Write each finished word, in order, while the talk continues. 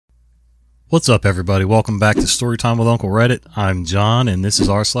What's up, everybody? Welcome back to Storytime with Uncle Reddit. I'm John, and this is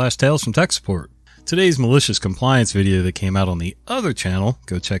r/Tales from Tech Support. Today's malicious compliance video that came out on the other channel,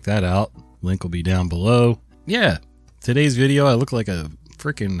 go check that out. Link will be down below. Yeah, today's video, I look like a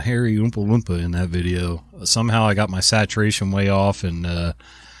freaking hairy Oompa Loompa in that video. Somehow I got my saturation way off, and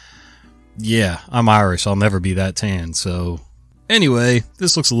yeah, I'm Irish. I'll never be that tan. So anyway,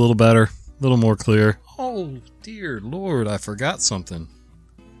 this looks a little better, a little more clear. Oh, dear Lord, I forgot something.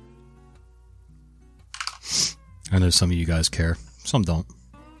 I know some of you guys care, some don't.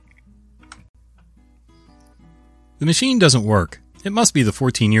 The machine doesn't work. It must be the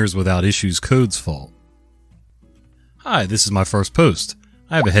 14 years without issues code's fault. Hi, this is my first post.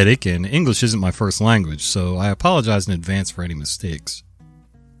 I have a headache and English isn't my first language, so I apologize in advance for any mistakes.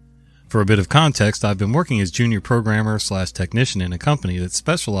 For a bit of context, I've been working as junior programmer/technician in a company that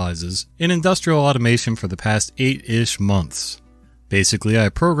specializes in industrial automation for the past 8-ish months. Basically, I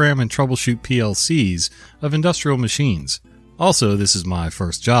program and troubleshoot PLCs of industrial machines. Also, this is my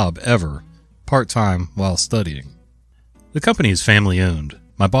first job ever, part-time while studying. The company is family-owned.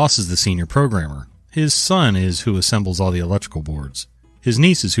 My boss is the senior programmer. His son is who assembles all the electrical boards. His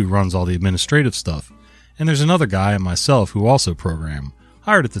niece is who runs all the administrative stuff. And there's another guy and myself who also program,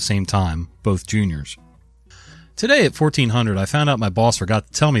 hired at the same time, both juniors. Today at 1400, I found out my boss forgot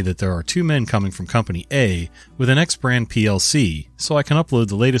to tell me that there are 2 men coming from Company A with an X-brand PLC, so I can upload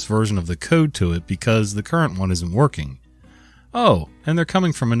the latest version of the code to it because the current one isn't working. Oh, and they're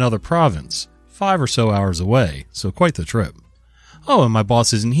coming from another province, 5 or so hours away, so quite the trip. Oh, and my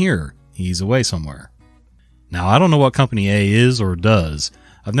boss isn't here. He's away somewhere. Now, I don't know what Company A is or does.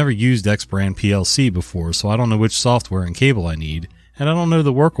 I've never used X-brand PLC before, so I don't know which software and cable I need, and I don't know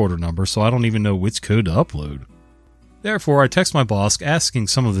the work order number, so I don't even know which code to upload. Therefore, I text my boss asking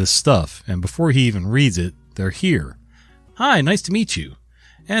some of this stuff, and before he even reads it, they're here. Hi, nice to meet you.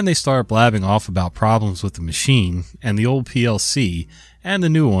 And they start blabbing off about problems with the machine, and the old PLC, and the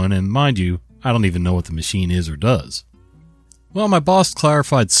new one, and mind you, I don't even know what the machine is or does. Well, my boss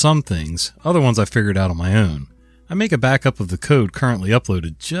clarified some things, other ones I figured out on my own. I make a backup of the code currently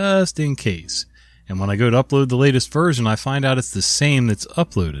uploaded just in case, and when I go to upload the latest version, I find out it's the same that's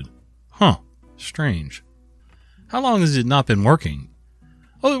uploaded. Huh, strange. How long has it not been working?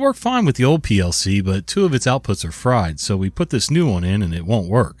 Oh, it worked fine with the old PLC, but 2 of its outputs are fried, so we put this new one in and it won't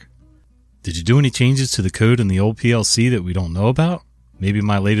work. Did you do any changes to the code in the old PLC that we don't know about? Maybe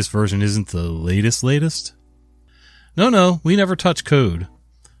my latest version isn't the latest? No, we never touch code.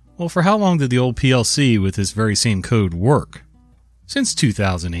 Well, for how long did the old PLC with this very same code work? Since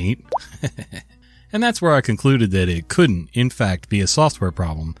 2008. And that's where I concluded that it couldn't, in fact, be a software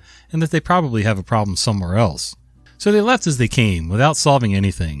problem, and that they probably have a problem somewhere else. So they left as they came, without solving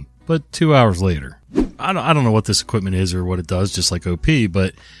anything, but 2 hours later. I don't know what this equipment is or what it does, just like OP,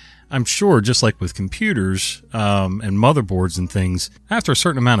 but I'm sure, just like with computers and motherboards and things, after a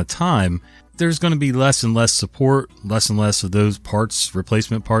certain amount of time, there's going to be less and less support, less and less of those parts,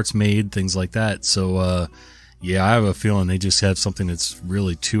 replacement parts made, things like that. So, yeah, I have a feeling they just have something that's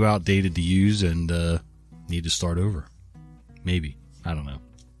really too outdated to use and need to start over. Maybe. I don't know.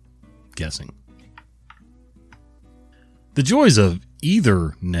 Guessing. The joys of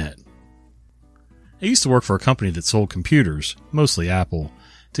Ethernet. I used to work for a company that sold computers, mostly Apple,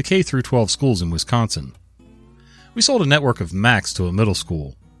 to K-12 schools in Wisconsin. We sold a network of Macs to a middle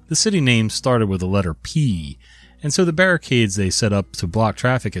school. The city name started with the letter P, and so the barricades they set up to block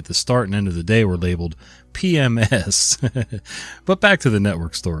traffic at the start and end of the day were labeled PMS. But back to the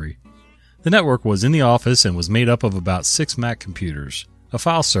network story. The network was in the office and was made up of about 6 Mac computers, a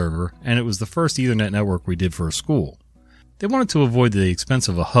file server, and it was the first Ethernet network we did for a school. They wanted to avoid the expense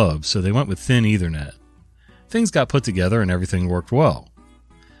of a hub, so they went with thin Ethernet. Things got put together and everything worked well.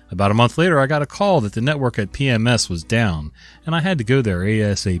 About a month later, I got a call that the network at PMS was down, and I had to go there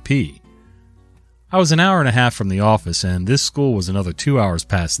ASAP. I was an hour and a half from the office, and this school was another 2 hours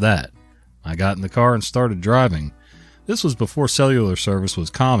past that. I got in the car and started driving. This was before cellular service was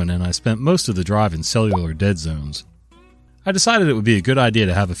common, and I spent most of the drive in cellular dead zones. I decided it would be a good idea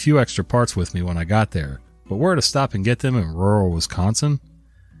to have a few extra parts with me when I got there. But where to stop and get them in rural Wisconsin?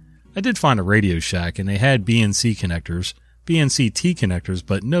 I did find a Radio Shack, and they had BNC connectors, BNC-T connectors,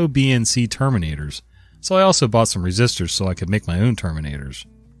 but no BNC terminators, so I also bought some resistors so I could make my own terminators.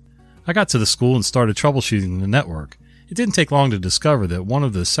 I got to the school and started troubleshooting the network. It didn't take long to discover that one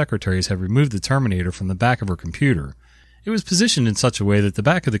of the secretaries had removed the terminator from the back of her computer. It was positioned in such a way that the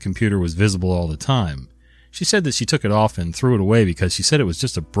back of the computer was visible all the time. She said that she took it off and threw it away because she said it was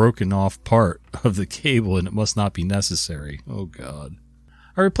just a broken off part of the cable and it must not be necessary. Oh God.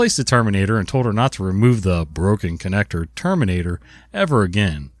 I replaced the terminator and told her not to remove the broken connector terminator ever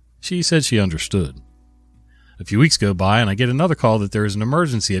again. She said she understood. A few weeks go by and I get another call that there is an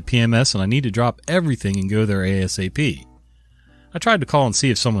emergency at PMS and I need to drop everything and go there ASAP. I tried to call and see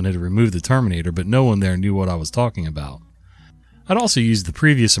if someone had removed the terminator, but no one there knew what I was talking about. I'd also used the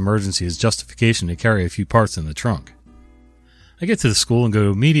previous emergency as justification to carry a few parts in the trunk. I get to the school and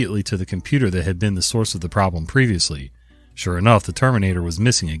go immediately to the computer that had been the source of the problem previously. Sure enough, the terminator was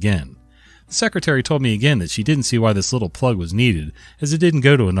missing again. The secretary told me again that she didn't see why this little plug was needed, as it didn't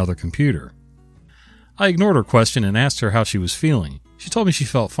go to another computer. I ignored her question and asked her how she was feeling. She told me she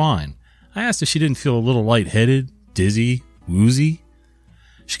felt fine. I asked if she didn't feel a little lightheaded, dizzy, woozy.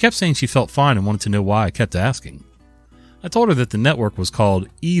 She kept saying she felt fine and wanted to know why I kept asking. I told her that the network was called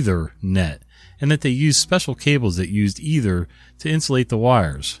Ethernet, and that they used special cables that used ether to insulate the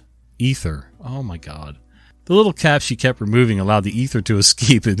wires. Ether. Oh my god. The little cap she kept removing allowed the ether to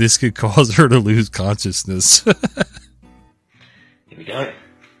escape, and this could cause her to lose consciousness. Here we go.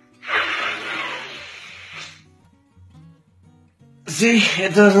 See,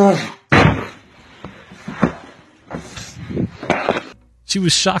 it does not. She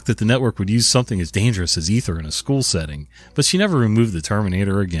was shocked that the network would use something as dangerous as ether in a school setting, but she never removed the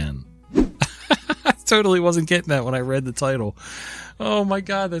terminator again. I totally wasn't getting that when I read the title. Oh my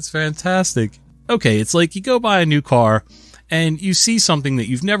god, that's fantastic. Okay, it's like you go buy a new car and you see something that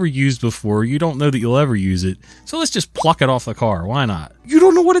you've never used before, you don't know that you'll ever use it, so let's just pluck it off the car. Why not? You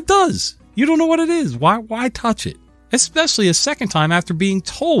don't know what it does. You don't know what it is. Why touch it? Especially a second time after being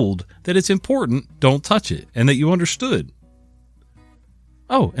told that it's important, don't touch it, and that you understood.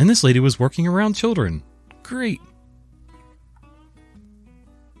 Oh, and this lady was working around children. Great.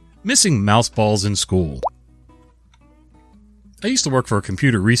 Missing mouse balls in school. I used to work for a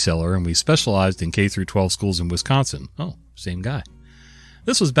computer reseller, and we specialized in K-12 schools in Wisconsin. Oh, same guy.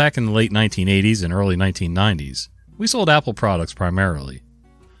 This was back in the late 1980s and early 1990s. We sold Apple products primarily.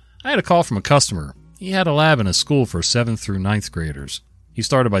 I had a call from a customer. He had a lab in a school for 7th through 9th graders. He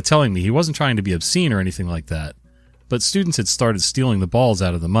started by telling me he wasn't trying to be obscene or anything like that, but students had started stealing the balls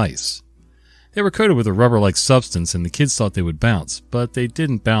out of the mice. They were coated with a rubber-like substance and the kids thought they would bounce, but they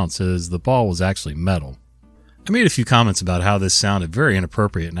didn't bounce as the ball was actually metal. I made a few comments about how this sounded very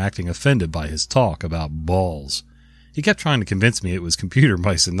inappropriate and acting offended by his talk about balls. He kept trying to convince me it was computer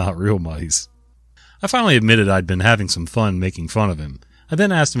mice and not real mice. I finally admitted I'd been having some fun making fun of him. I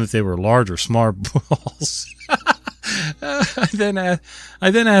then asked him if they were large or small balls. I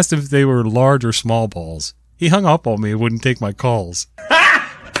then asked him if they were large or small balls. He hung up on me and wouldn't take my calls.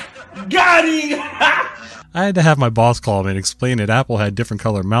 Got him! I had to have my boss call me and explain that Apple had different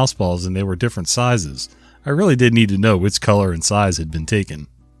color mouse balls and they were different sizes. I really did need to know which color and size had been taken.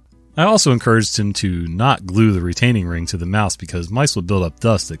 I also encouraged him to not glue the retaining ring to the mouse because mice would build up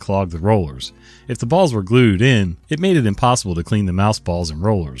dust that clogged the rollers. If the balls were glued in, it made it impossible to clean the mouse balls and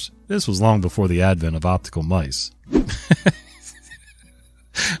rollers. This was long before the advent of optical mice.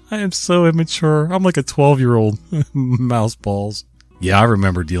 I am so immature. I'm like a 12-year-old mouse balls. Yeah, I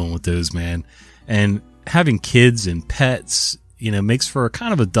remember dealing with those, man. And having kids and pets, makes for a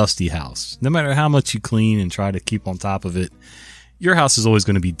kind of a dusty house. No matter how much you clean and try to keep on top of it, your house is always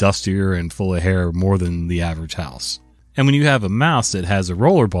going to be dustier and full of hair more than the average house. And when you have a mouse that has a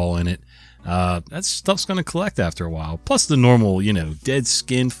roller ball in it, that stuff's going to collect after a while. Plus the normal, dead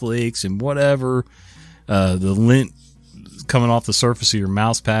skin flakes and whatever, the lint coming off the surface of your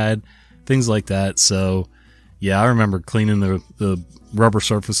mouse pad, things like that. So, yeah, I remember cleaning the rubber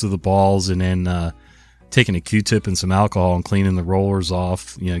surface of the balls and then taking a Q-tip and some alcohol and cleaning the rollers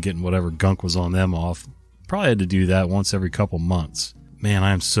off, getting whatever gunk was on them off. Probably had to do that once every couple months. Man,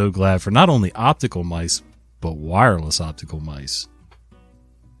 I am so glad for not only optical mice, but wireless optical mice.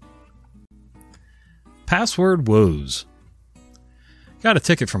 Password woes. Got a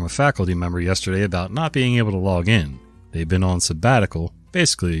ticket from a faculty member yesterday about not being able to log in. They've been on sabbatical,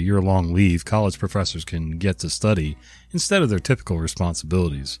 basically a year-long leave college professors can get to study instead of their typical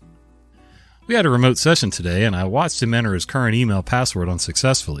responsibilities. We had a remote session today, and I watched him enter his current email password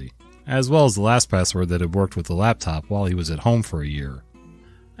unsuccessfully, as well as the last password that had worked with the laptop while he was at home for a year.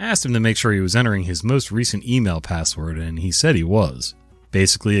 I asked him to make sure he was entering his most recent email password, and he said he was.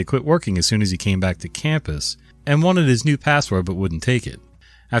 Basically, it quit working as soon as he came back to campus and wanted his new password but wouldn't take it.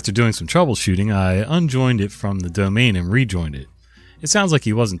 After doing some troubleshooting, I unjoined it from the domain and rejoined it. It sounds like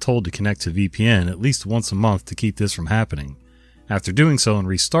he wasn't told to connect to VPN at least once a month to keep this from happening. After doing so and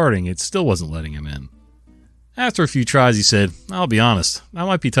restarting, it still wasn't letting him in. After a few tries, he said, "I'll be honest, I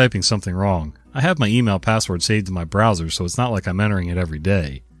might be typing something wrong. I have my email password saved in my browser, so it's not like I'm entering it every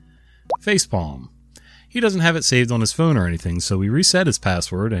day." Facepalm. He doesn't have it saved on his phone or anything, so we reset his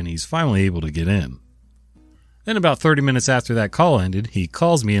password and he's finally able to get in. Then about 30 minutes after that call ended, he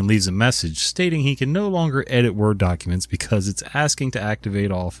calls me and leaves a message stating he can no longer edit Word documents because it's asking to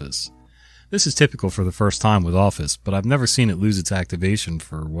activate Office. This is typical for the first time with Office, but I've never seen it lose its activation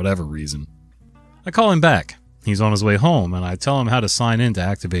for whatever reason. I call him back. He's on his way home, and I tell him how to sign in to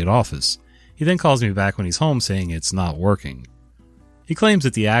activate Office. He then calls me back when he's home saying it's not working. He claims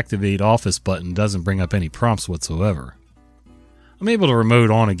that the Activate Office button doesn't bring up any prompts whatsoever. I'm able to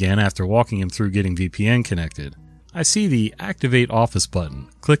remote on again after walking him through getting VPN connected. I see the Activate Office button,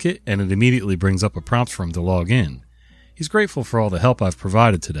 click it, and it immediately brings up a prompt for him to log in. He's grateful for all the help I've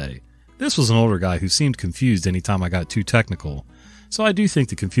provided today. This was an older guy who seemed confused anytime I got too technical, so I do think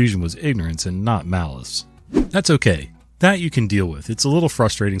the confusion was ignorance and not malice. That's okay. That you can deal with. It's a little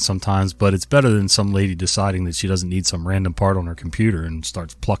frustrating sometimes, but it's better than some lady deciding that she doesn't need some random part on her computer and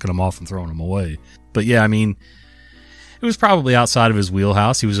starts plucking them off and throwing them away. But yeah, I mean, it was probably outside of his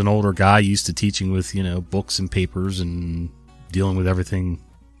wheelhouse. He was an older guy used to teaching with, books and papers and dealing with everything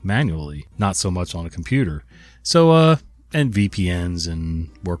manually, not so much on a computer. So, and VPNs and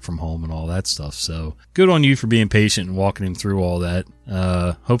work from home and all that stuff. So good on you for being patient and walking him through all that.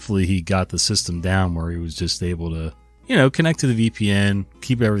 Hopefully he got the system down where he was just able to, connect to the VPN,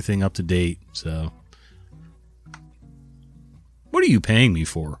 keep everything up to date. So what are you paying me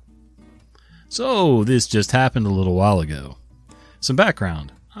for? So this just happened a little while ago. Some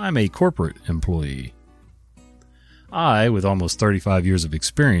background. I'm a corporate employee. I, with almost 35 years of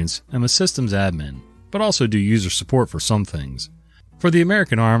experience, am a systems admin, but also do user support for some things. For the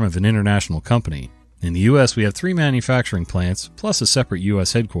American arm of an international company, in the US we have 3 manufacturing plants plus a separate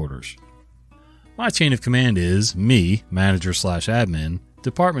US headquarters. My chain of command is me, manager/admin,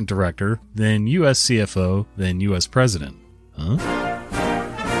 department director, then US CFO, then US president. Huh?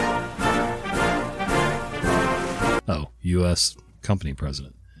 Oh, US company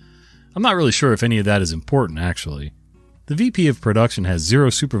president. I'm not really sure if any of that is important, actually. The VP of production has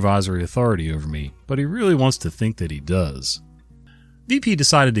 0 supervisory authority over me, but he really wants to think that he does. VP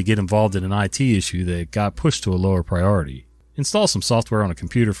decided to get involved in an IT issue that got pushed to a lower priority. Install some software on a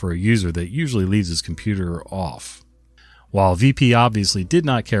computer for a user that usually leaves his computer off. While VP obviously did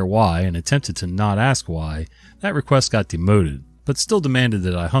not care why and attempted to not ask why, that request got demoted, but still demanded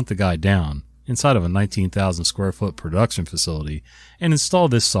that I hunt the guy down inside of a 19,000 square foot production facility and install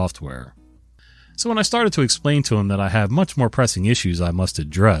this software. So when I started to explain to him that I have much more pressing issues I must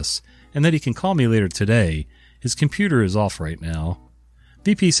address and that he can call me later today, his computer is off right now.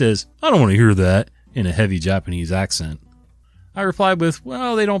 VP says, "I don't want to hear that," in a heavy Japanese accent. I replied with,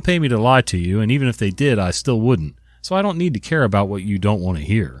 "Well, they don't pay me to lie to you, and even if they did, I still wouldn't, so I don't need to care about what you don't want to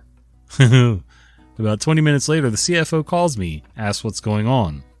hear." About 20 minutes later, the CFO calls me, asks what's going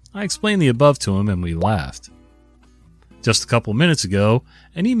on. I explained the above to him and we laughed. Just a couple minutes ago,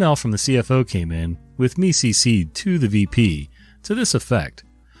 an email from the CFO came in, with me CC'd to the VP, to this effect.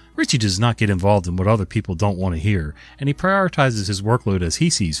 Richie does not get involved in what other people don't want to hear, and he prioritizes his workload as he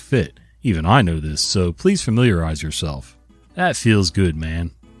sees fit. Even I know this, so please familiarize yourself. That feels good,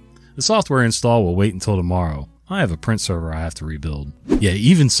 man. The software install will wait until tomorrow. I have a print server I have to rebuild. Yeah,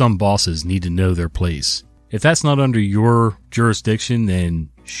 even some bosses need to know their place. If that's not under your jurisdiction, then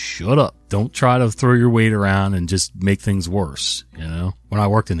shut up. Don't try to throw your weight around and just make things worse, When I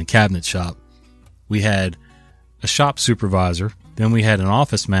worked in the cabinet shop, we had a shop supervisor, then we had an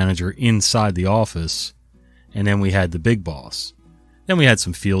office manager inside the office, and then we had the big boss. Then we had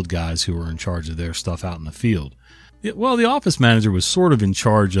some field guys who were in charge of their stuff out in the field. Well, the office manager was sort of in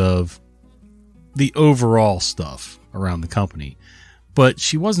charge of the overall stuff around the company, but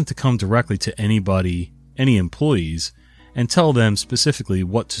she wasn't to come directly to anybody, any employees, and tell them specifically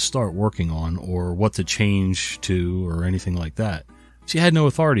what to start working on or what to change to or anything like that. She had no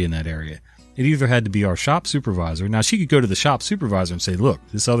authority in that area. It either had to be our shop supervisor. Now, she could go to the shop supervisor and say, "Look,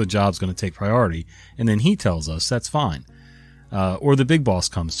 this other job's going to take priority," and then he tells us that's fine. Or the big boss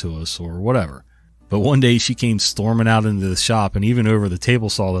comes to us or whatever. But one day she came storming out into the shop, and even over the table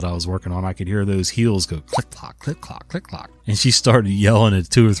saw that I was working on, I could hear those heels go click-clock, click-clock, click-clock. And she started yelling at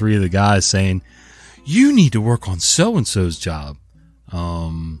 2 or 3 of the guys saying, "You need to work on so-and-so's job."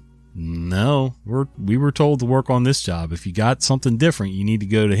 No, we were told to work on this job. If you got something different, you need to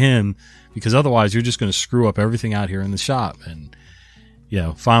go to him, because otherwise you're just going to screw up everything out here in the shop. And,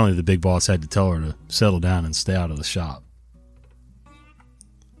 finally the big boss had to tell her to settle down and stay out of the shop.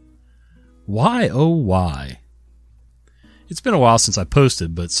 Why, oh why? It's been a while since I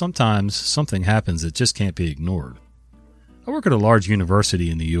posted, but sometimes something happens that just can't be ignored. I work at a large university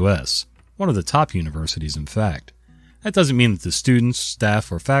in the U.S., one of the top universities, in fact. That doesn't mean that the students,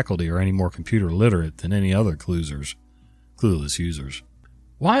 staff, or faculty are any more computer literate than any other clueless users.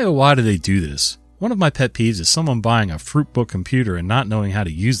 Why, oh why do they do this? One of my pet peeves is someone buying a Fruitbook computer and not knowing how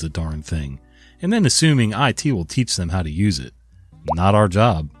to use the darn thing, and then assuming IT will teach them how to use it. Not our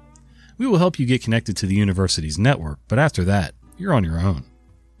job. We will help you get connected to the university's network, but after that, you're on your own.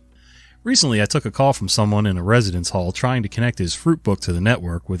 Recently, I took a call from someone in a residence hall trying to connect his Fruitbook to the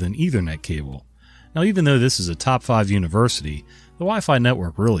network with an Ethernet cable. Now, even though this is a top 5 university, the Wi-Fi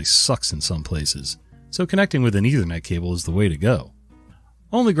network really sucks in some places, so connecting with an Ethernet cable is the way to go.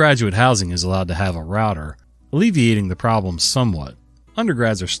 Only graduate housing is allowed to have a router, alleviating the problem somewhat.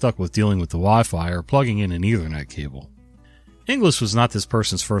 Undergrads are stuck with dealing with the Wi-Fi or plugging in an Ethernet cable. English was not this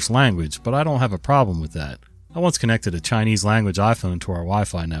person's first language, but I don't have a problem with that. I once connected a Chinese language iPhone to our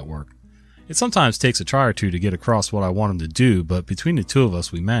Wi-Fi network. It sometimes takes a try or two to get across what I want him to do, but between the two of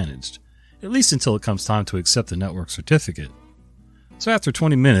us we managed. At least until it comes time to accept the network certificate. So after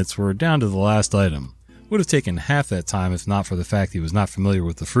 20 minutes, we're down to the last item. Would have taken half that time if not for the fact he was not familiar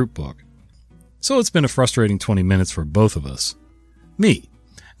with the Fruitbook. So it's been a frustrating 20 minutes for both of us. Me.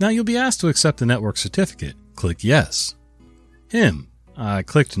 Now you'll be asked to accept the network certificate. Click yes. Him. I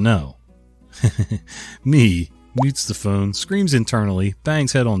clicked no. Me. Mutes the phone, screams internally,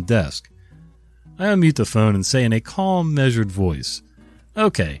 bangs head on desk. I unmute the phone and say in a calm, measured voice,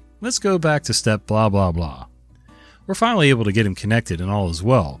 "Okay, let's go back to step blah blah blah." We're finally able to get him connected and all is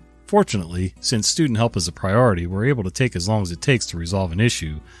well. Fortunately, since student help is a priority, we're able to take as long as it takes to resolve an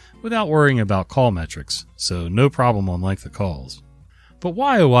issue without worrying about call metrics, so no problem on length of calls. But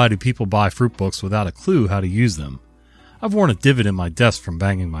why oh why do people buy Fruitbooks without a clue how to use them? I've worn a divot in my desk from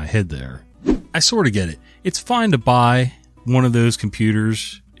banging my head there. I sort of get it. It's fine to buy one of those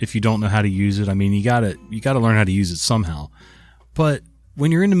computers if you don't know how to use it. I mean, you gotta learn how to use it somehow. But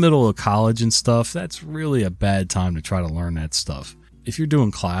when you're in the middle of college and stuff, that's really a bad time to try to learn that stuff. If you're doing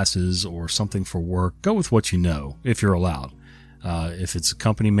classes or something for work, go with what you know, if you're allowed. If it's a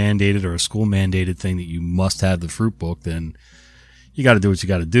company mandated or a school mandated thing that you must have the Fruitbook, then you got to do what you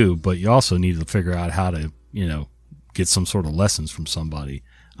got to do. But you also need to figure out how to, get some sort of lessons from somebody.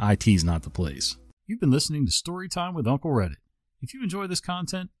 IT's not the place. You've been listening to Storytime with Uncle Reddit. If you enjoy this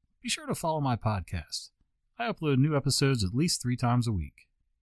content, be sure to follow my podcast. I upload new episodes at least 3 times a week.